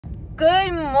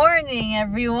Good morning,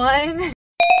 everyone.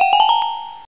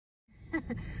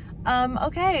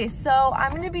 Okay, so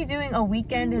I'm gonna be doing a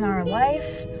weekend in our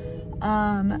life.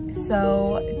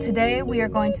 So today we are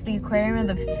going to the Aquarium of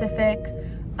the Pacific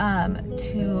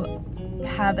to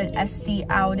have an SD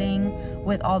outing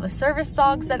with all the service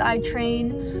dogs that I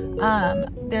train.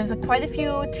 There's quite a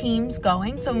few teams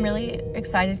going, so I'm really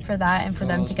excited for that and for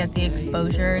them to get the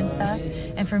exposure and stuff,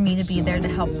 and for me to be there to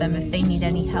help them if they need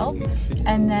any help.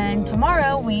 And then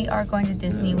tomorrow we are going to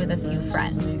Disney with a few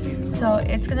friends. So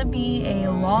it's gonna be a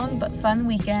long but fun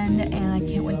weekend, and I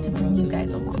can't wait to bring you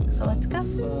guys along. So let's go.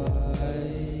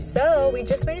 So we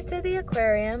just made it to the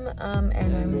aquarium,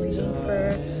 and I'm waiting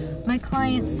for my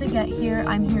clients to get here.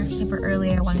 I'm here super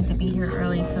early. I wanted to be here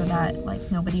early so that like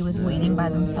nobody was waiting by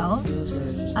themselves.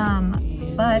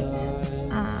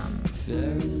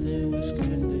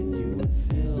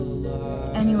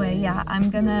 Anyway, yeah, I'm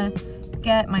gonna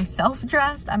get myself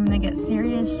dressed. I'm gonna get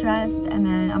Sirius dressed, and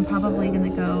then I'm probably gonna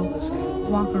go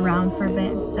walk around for a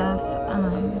bit and stuff.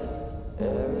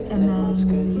 And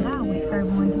then, yeah, wait for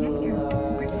everyone to get here. I'm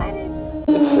super excited.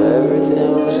 If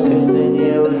everything was good, then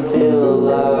you would feel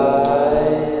alive.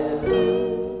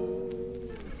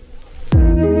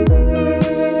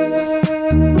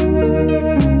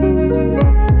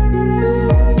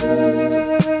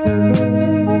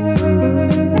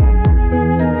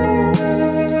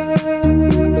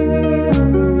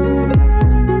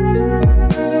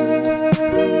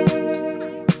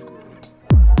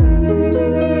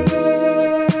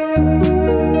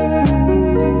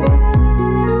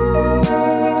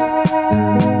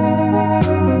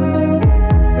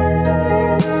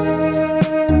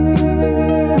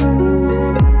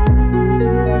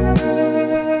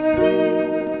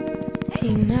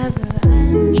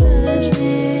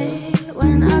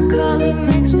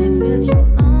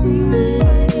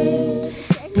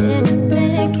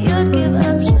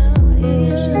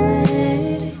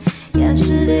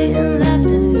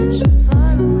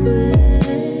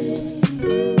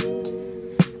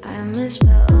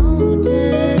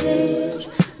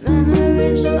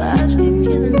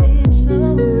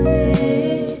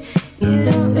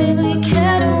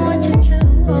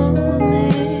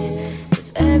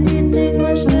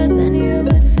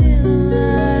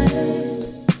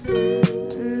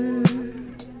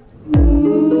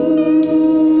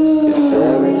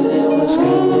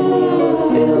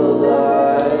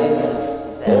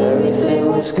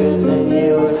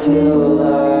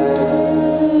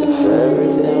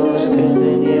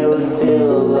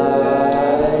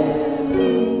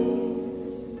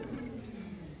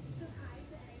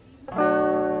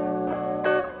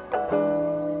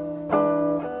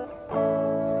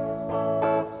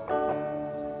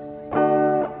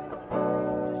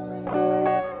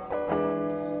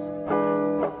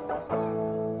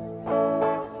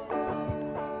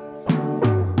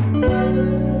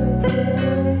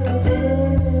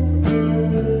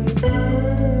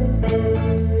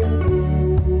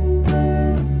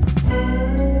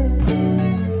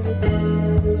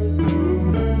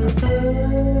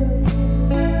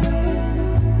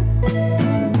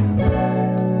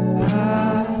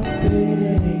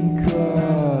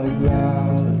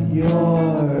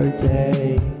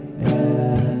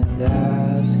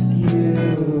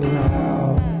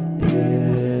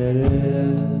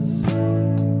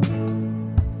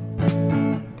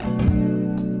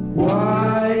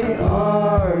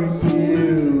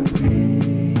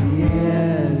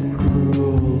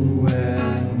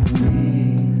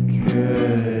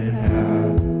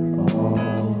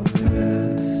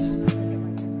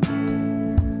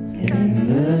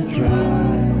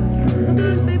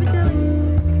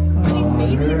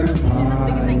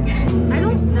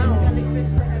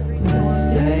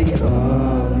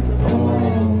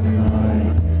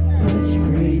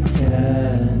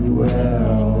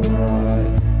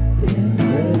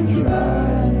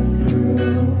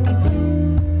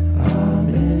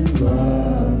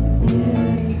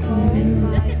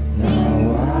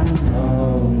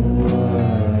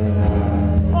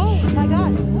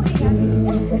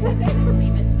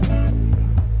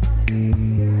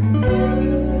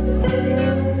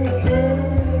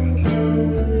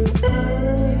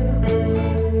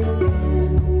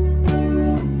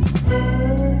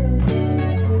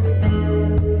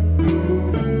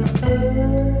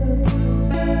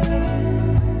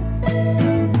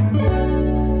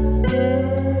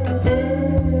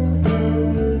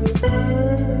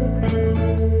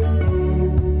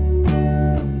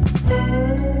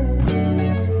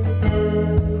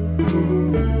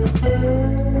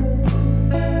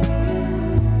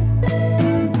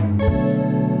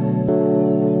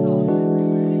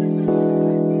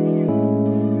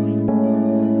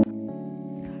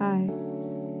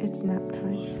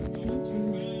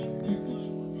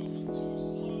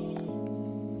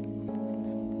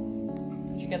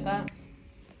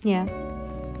 Yeah.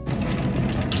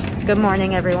 Good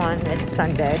morning, everyone. It's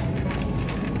Sunday.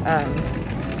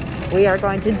 We are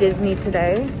going to Disney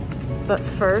today, but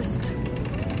first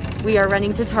we are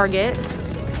running to Target.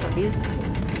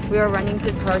 We are running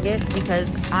to Target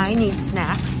because I need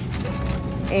snacks,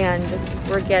 and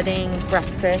we're getting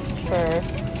breakfast for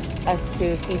us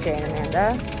two, CJ and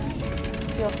Amanda.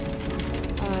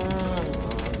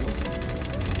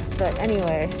 But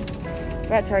anyway,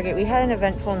 we're at Target. We had an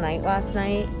eventful night last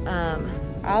night.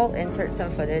 I'll insert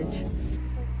some footage.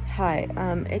 Hi,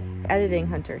 editing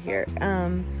Hunter here.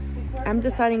 I'm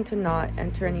deciding to not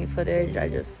enter any footage.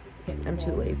 I'm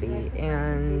too lazy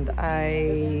and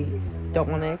I don't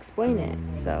want to explain it.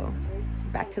 So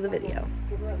back to the video.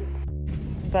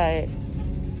 But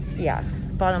yeah,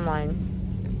 bottom line,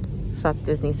 fuck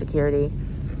Disney security.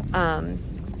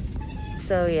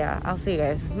 So yeah, I'll see you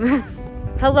guys.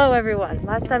 Hello everyone.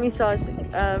 Last time you saw us,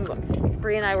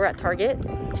 Bree and I were at Target.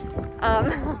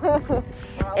 And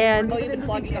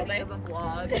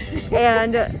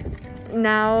and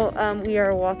now we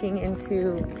are walking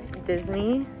into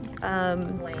Disney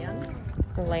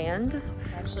land.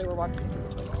 Actually, we're walking through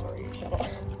the Toy Story shuttle.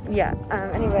 Yeah.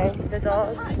 Anyway, the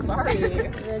dogs. Sorry.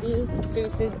 Ready?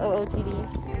 Zeus's OOTD.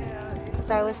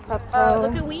 Stylish Pupco.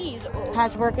 Look at Weeze.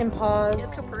 Patchwork and Paws.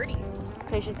 Look how pretty.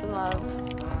 Patience and Love.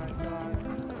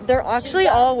 They're actually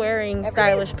all wearing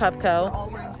Stylish Pupco. They're all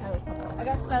wearing Stylish Pupco. I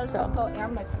got Stylish Pupco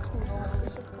and my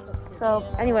So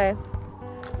anyway,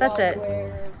 that's it.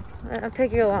 I'll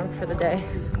take you along for the day.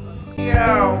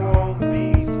 Yeah, I won't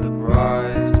be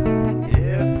surprised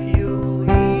if you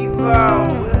leave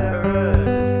out wear a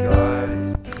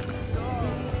disguise.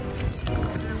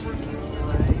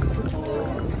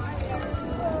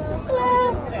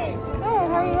 Hello. Hey. Hey,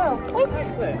 how are you? Wait.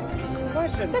 Excellent.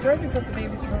 Question. Service of the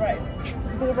babies to the right.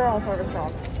 These are all service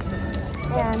dogs.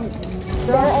 And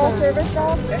they're all service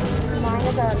dogs. Okay. Mine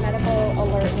is a medical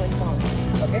alert and response.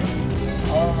 Okay.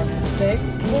 All of them are the same.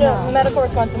 No, medical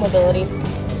response and mobility.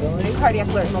 Mobility. Cardiac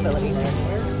alert and mobility.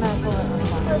 Medical alert and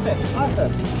response. Perfect.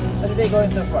 Awesome. How's your day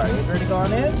going so far? You ready to go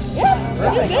on in? Yeah,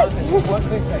 Perfect. good. Awesome. 1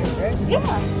 quick second, okay? Yeah.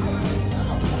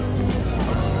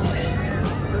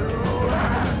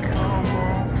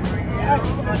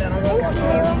 Come on down. I'll go walk you.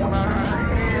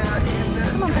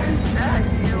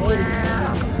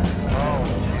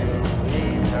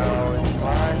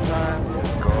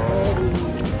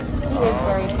 He is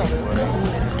very pretty.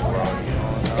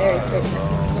 Very pretty.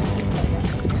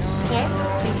 Okay?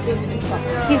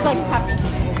 He's like happy.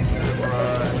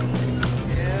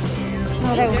 No,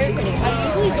 that was Very pretty. I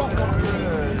usually don't want to.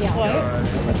 Yeah. What?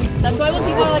 That's why when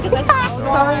people are like, that's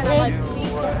Sorry, I'm like,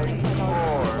 please don't think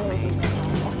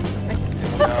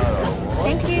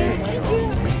Thank you.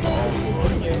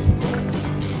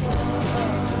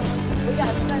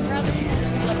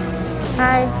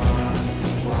 Hi.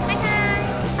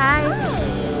 Hi.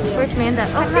 Where's Amanda? Oh,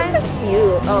 hi. you.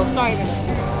 Oh, sorry.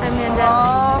 Hi, Amanda.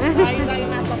 Oh, now you got your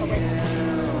mask off already.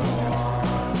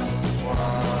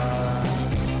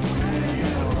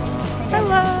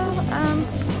 Hello.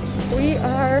 We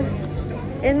are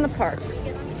in the parks.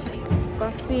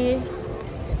 Boxy.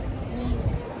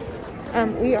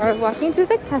 We are walking through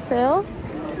the castle,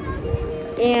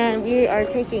 and we are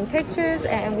taking pictures,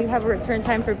 and we have a return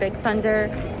time for Big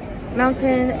Thunder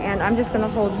Mountain, and I'm just gonna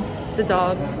hold the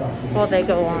dogs while they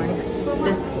go on,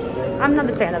 since I'm not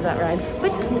a fan of that ride,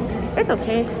 but it's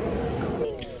okay.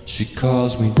 She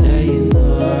calls me day and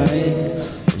night.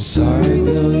 I'm sorry,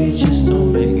 girl, you just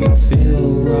don't make me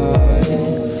feel right.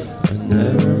 I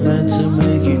never meant to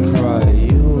make you cry.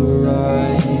 You were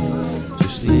right.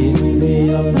 Just leave me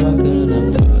be. I'm not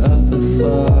gonna put up a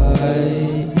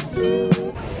fight.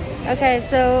 Okay,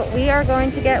 so we are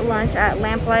going to get lunch at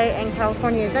Lamplight and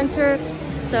California Adventure.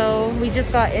 So we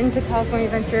just got into California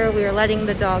Adventure. We are letting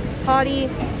the dogs potty,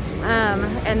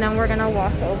 and then we're gonna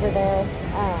walk over there.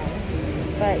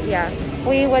 But yeah,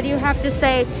 what do you have to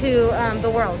say to the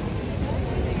world?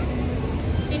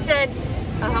 She said,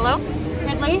 hello?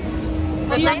 Ridley,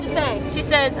 what do you have to say? She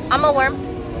says, I'm a worm.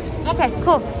 Okay,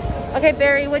 cool. Okay,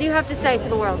 Barry, what do you have to say to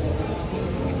the world?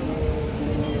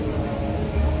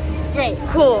 Great.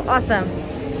 Cool, awesome.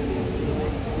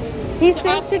 He So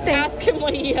seems to think. ask him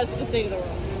what he has to say to the world.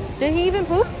 Did he even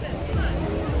poop?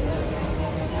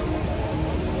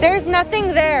 There's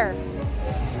nothing there.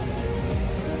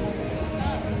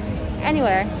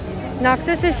 Anyway,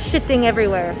 Noxus is shitting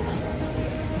everywhere.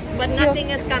 But nothing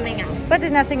is coming out. But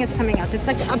nothing is coming out. It's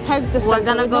like a Pez dispenser. We're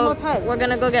gonna No more go. Pez. We're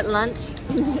gonna go get lunch.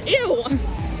 Ew.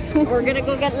 We're gonna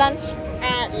go get lunch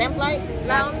at Lamplight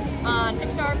Lounge on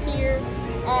XR Pier.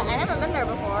 I haven't been there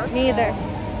before. Me either.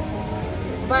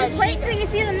 But Just wait till you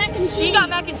see the mac and cheese. she got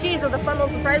mac and cheese with a fun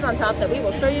little surprise on top that we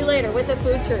will show you later with a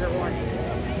food trigger warning.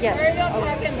 Yes. There you go,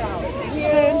 talking about you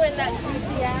and that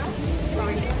juicy ass.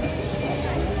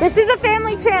 This is a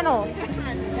family channel.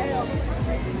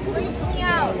 Freak me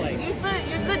out. Use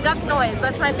the duck noise.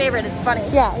 That's my favorite. It's funny.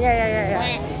 Yeah.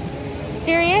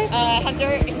 Serious?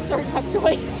 Hunter, insert duck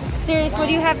noise. Serious, what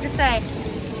do you have to say?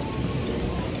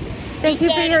 Thank you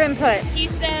for your input. He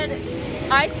said,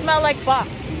 I smell like box.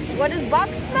 What does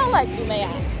box smell like, you may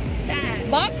ask? Bad.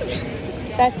 Box?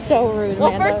 That's so rude,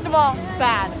 Well, Amanda. first of all,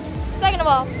 bad. Second of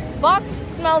all, box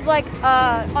smells like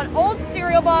an old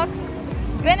cereal box.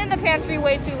 Been in the pantry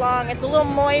way too long. It's a little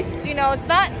moist, you know. It's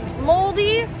not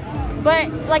moldy,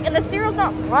 but like, and the cereal's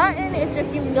not rotten. It's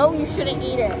just, you know, you shouldn't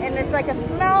eat it. And it's like a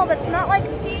smell that's not like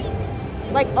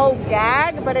oh,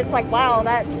 gag, but it's like, wow,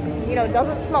 that, you know,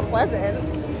 doesn't smell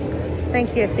pleasant.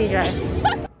 Thank you,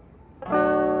 CJ.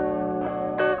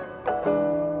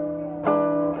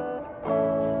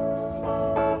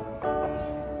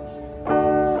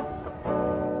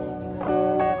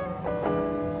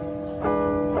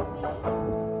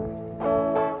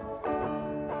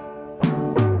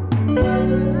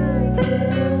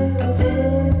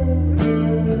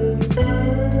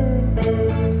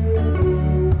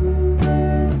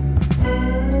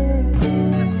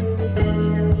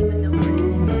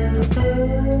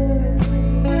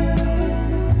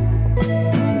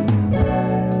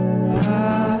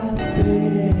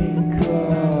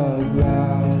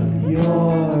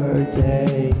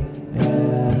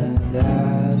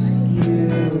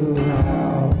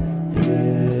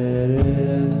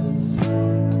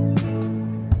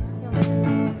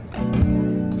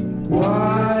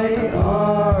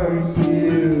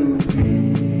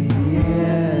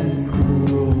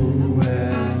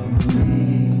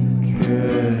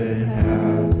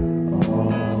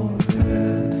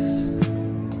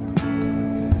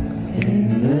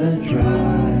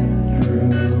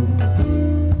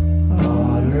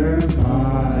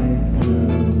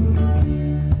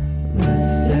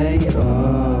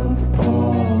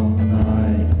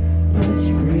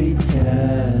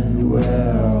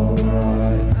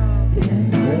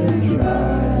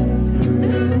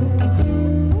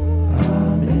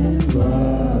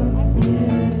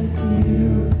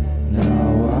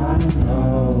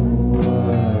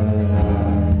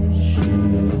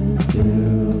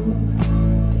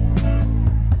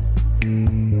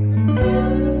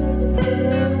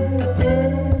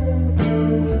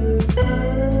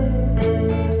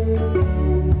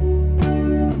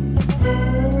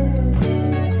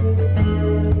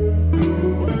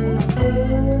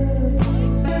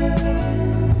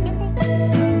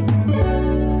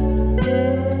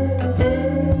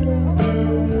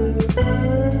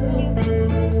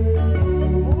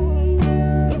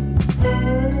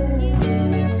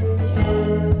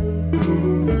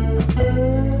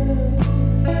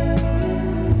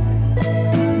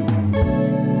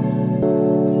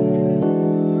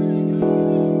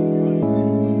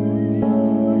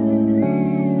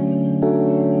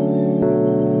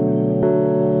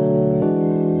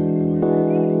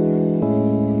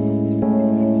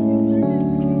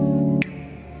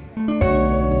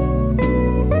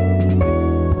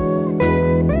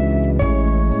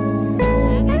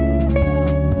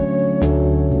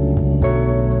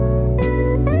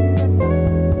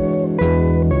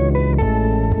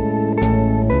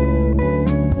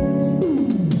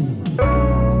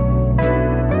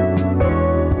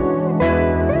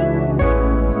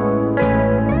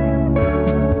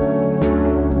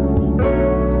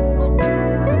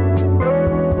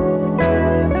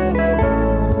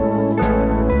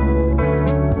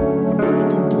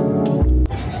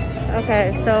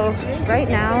 Okay, so right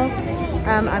now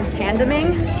I'm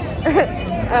tandeming.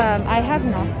 I have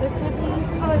Noxus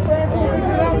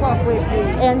with me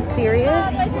and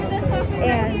Sirius,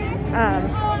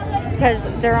 and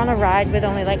because they're on a ride with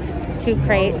only like 2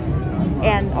 crates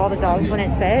and all the dogs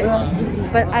wouldn't fit.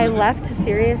 But I left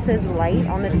Sirius's light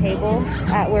on the table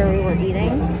at where we were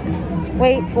eating.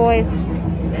 Wait, boys.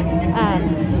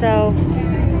 So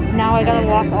now I gotta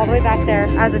walk all the way back there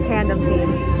as a tandem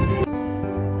team.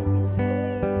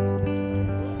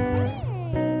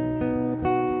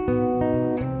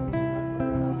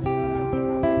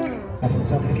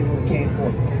 So I'm gonna give you what we came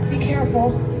for. Be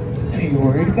careful. Are you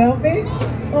worried about me?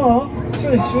 Oh, it's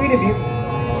really sweet of you.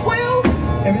 Well,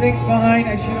 everything's fine.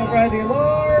 I should override the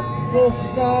alarm. Full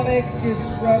sonic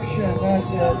disruption.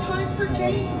 That's it. No time for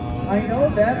games. I know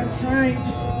that. I'm trying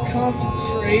to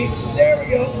concentrate. There we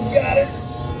go. Got it.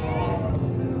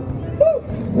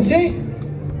 Woo! See?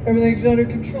 Everything's under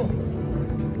control.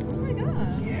 Oh my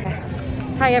god.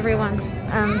 Yeah. Hi everyone.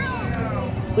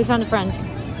 We found a friend.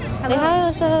 Say hi,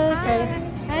 Alyssa. Say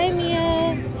hi,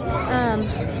 Mia.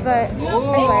 But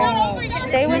anyway,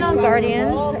 they went on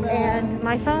Guardians and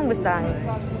my phone was dying.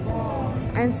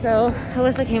 And so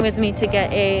Alyssa came with me to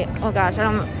get a, oh gosh,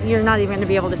 you're not even gonna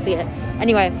be able to see it.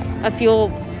 Anyway, a fuel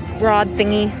rod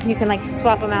thingy. You can like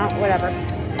swap them out, whatever.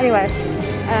 Anyway,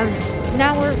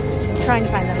 now we're trying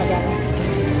to find them again.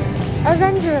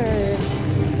 Avengers!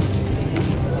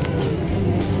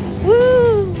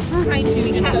 Woo! Trying to,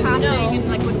 we kept passing and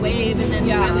like would wave, and then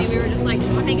finally we were just like,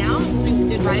 want to hang out? So we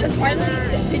did rides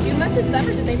together. Did you message them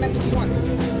or did they message you on? I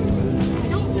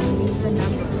don't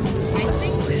remember. I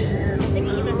think he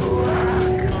messaged.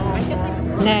 I guess I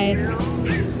Nice.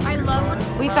 I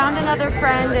love. We found another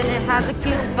friend and it has a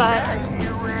cute butt.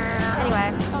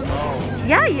 Anyway.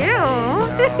 Yeah, you.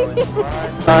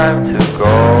 Time to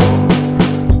go.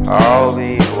 I'll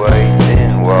be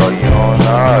waiting while you're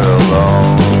not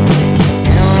alone.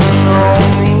 You know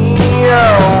me, I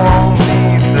won't be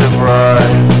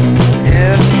surprised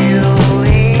if you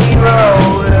leave. I'll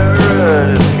wear a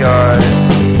disguise,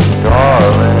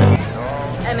 darling.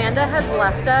 Amanda has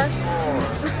left us.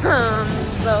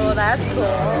 So that's cool.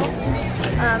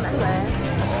 Anyway.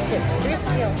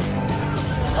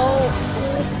 Oh,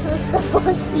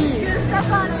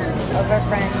 of our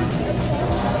friends.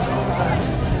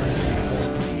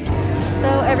 So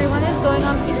everyone is going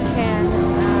on Peter Pan.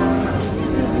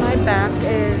 My back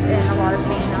is in a lot of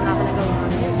pain. I'm not going to go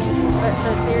on it. But so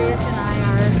Sirius and I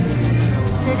are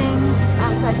sitting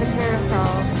outside the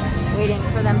carousel waiting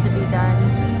for them to be done.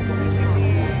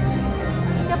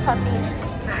 Take a puppy.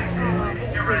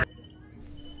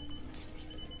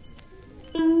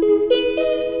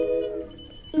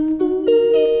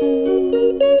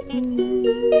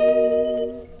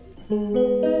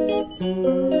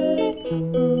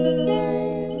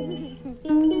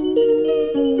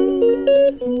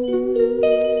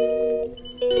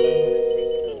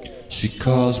 She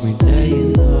calls me day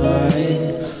and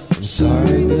night. I'm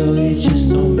sorry, girl, you just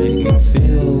don't make me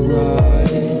feel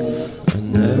right. I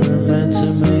never meant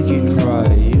to make you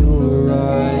cry, you were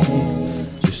right.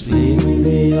 Just leave me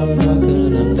be, I'm not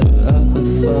gonna put up a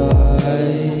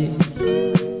fight.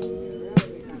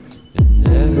 And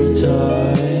every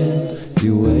time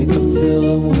you wake up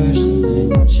feeling worse and then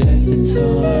you check the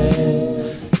time.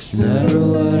 It's never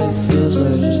what it feels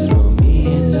like, just throw me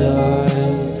a dime.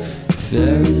 If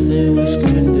everything was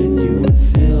good, then you would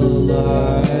feel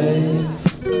alive.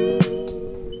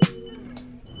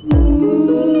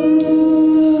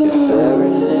 If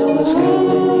everything was good,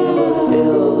 then you would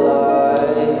feel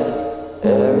alive.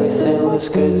 Everything was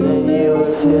good, then you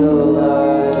would feel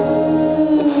alive.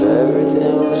 If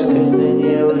everything was good, then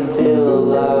you would feel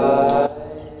alive.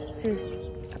 Seriously.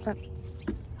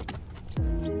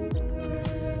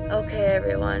 Okay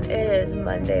everyone, it is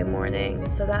Monday morning,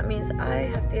 so that means I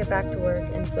have to get back to work,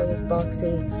 and so does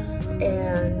Boxy.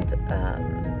 And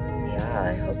yeah,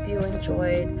 I hope you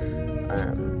enjoyed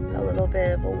a little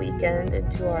bit of a weekend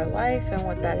into our life and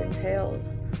what that entails.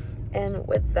 And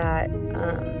with that,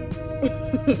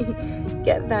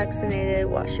 get vaccinated,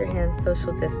 wash your hands,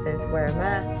 social distance, wear a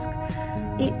mask,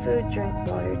 eat food, drink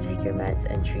water, take your meds,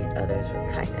 and treat others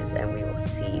with kindness. And we will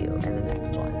see you in the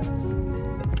next one.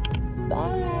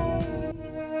 Bye.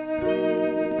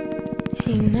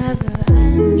 He never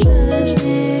ends.